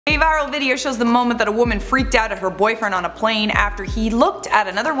A viral video shows the moment that a woman freaked out at her boyfriend on a plane after he looked at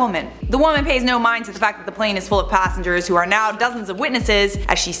another woman. The woman pays no mind to the fact that the plane is full of passengers who are now dozens of witnesses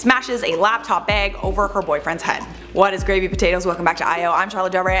as she smashes a laptop bag over her boyfriend's head. What is gravy potatoes? Welcome back to IO. I'm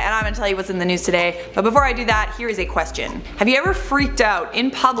Charlotte Delray and I'm going to tell you what's in the news today. But before I do that, here is a question. Have you ever freaked out in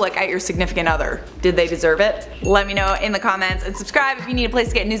public at your significant other? Did they deserve it? Let me know in the comments and subscribe if you need a place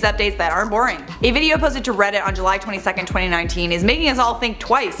to get news updates that aren't boring. A video posted to Reddit on July 22nd, 2019 is making us all think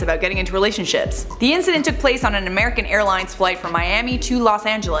twice about getting into relationships. The incident took place on an American Airlines flight from Miami to Los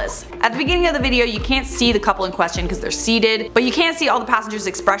Angeles. At the beginning of the video, you can't see the couple in question because they're seated, but you can see all the passengers'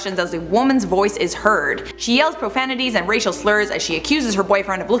 expressions as the woman's voice is heard. She yells profanities and racial slurs as she accuses her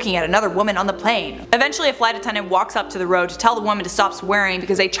boyfriend of looking at another woman on the plane. Eventually, a flight attendant walks up to the row to tell the woman to stop swearing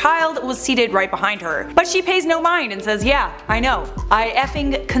because a child was seated right behind her. But she pays no mind and says, "Yeah, I know. I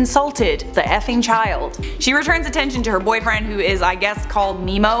effing consulted the effing child." She returns attention to her boyfriend, who is, I guess, called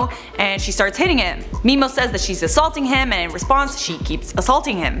Mimo, and she starts hitting him. Mimo says that she's assaulting him, and in response, she keeps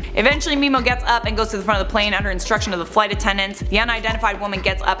assaulting him. Eventually, Mimo gets up and goes to the front of the plane under instruction of the flight attendants. The unidentified woman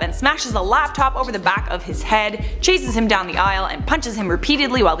gets up and smashes a laptop over the back of his head, chases him down the aisle, and punches him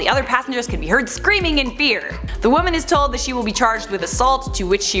repeatedly while the other passengers can be heard screaming in fear. The woman is told that she will be charged with assault, to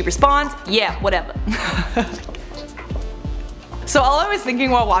which she responds, "Yeah, whatever." So all I was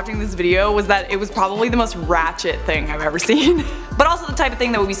thinking while watching this video was that it was probably the most ratchet thing I've ever seen. But also the type of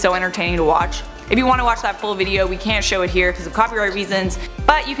thing that would be so entertaining to watch. If you want to watch that full video, we can't show it here because of copyright reasons,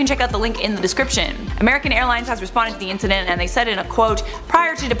 but you can check out the link in the description. American Airlines has responded to the incident and they said in a quote,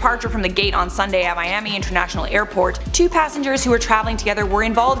 "Prior to departure from the gate on Sunday at Miami International Airport, two passengers who were traveling together were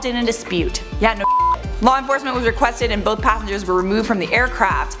involved in a dispute." Yeah, no. Law enforcement was requested and both passengers were removed from the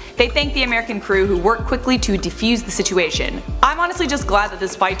aircraft. They thanked the American crew who worked quickly to defuse the situation. I'm honestly just glad that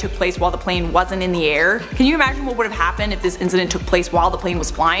this fight took place while the plane wasn't in the air. Can you imagine what would have happened if this incident took place while the plane was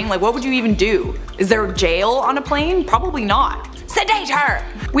flying? Like, what would you even do? Is there jail on a plane? Probably not. Sedate her!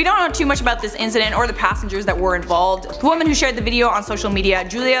 We don't know too much about this incident or the passengers that were involved. The woman who shared the video on social media,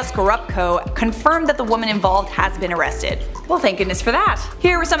 Julia Skorupko, confirmed that the woman involved has been arrested. Well, thank goodness for that.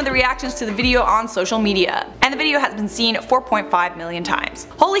 Here were some of the reactions to the video on social media. And the video has been seen 4.5 million times.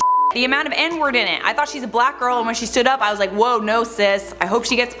 Holy shit, the amount of N-word in it. I thought she's a black girl, and when she stood up I was like, whoa, no sis, I hope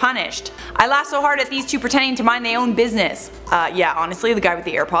she gets punished. I laughed so hard at these two pretending to mind their own business. Yeah, honestly, the guy with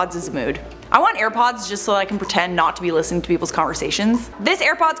the AirPods is a mood. I want AirPods just so I can pretend not to be listening to people's conversations. This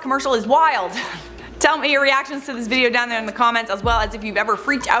AirPods commercial is wild. Tell me your reactions to this video down there in the comments, as well as if you've ever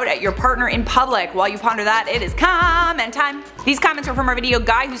freaked out at your partner in public. While you ponder that, it is comment time. These comments are from our video,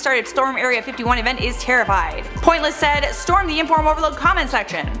 "Guy who started Storm Area 51 event is terrified." Pointless said, "Storm the InformOverload comment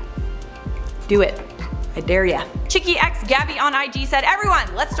section." Do it. I dare ya. Chicky X Gabby on IG said, "Everyone,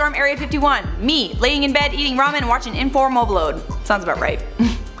 let's storm Area 51. Me, laying in bed eating ramen and watching InformOverload." Sounds about right.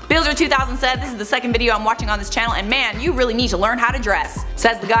 Builder 2000 said, "This is the second video I'm watching on this channel and man, you really need to learn how to dress."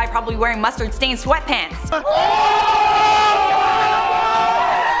 Says the guy probably wearing mustard stained sweatpants.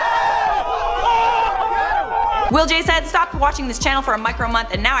 Will J said, "Stopped watching this channel for a micro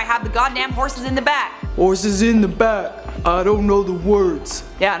month and now I have the goddamn horses in the back." Horses in the back. I don't know the words.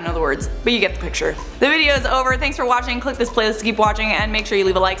 Yeah, I don't know the words, but you get the picture. The video is over. Thanks for watching. Click this playlist to keep watching and make sure you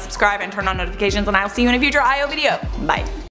leave a like, subscribe, and turn on notifications, and I'll see you in a future IO video. Bye.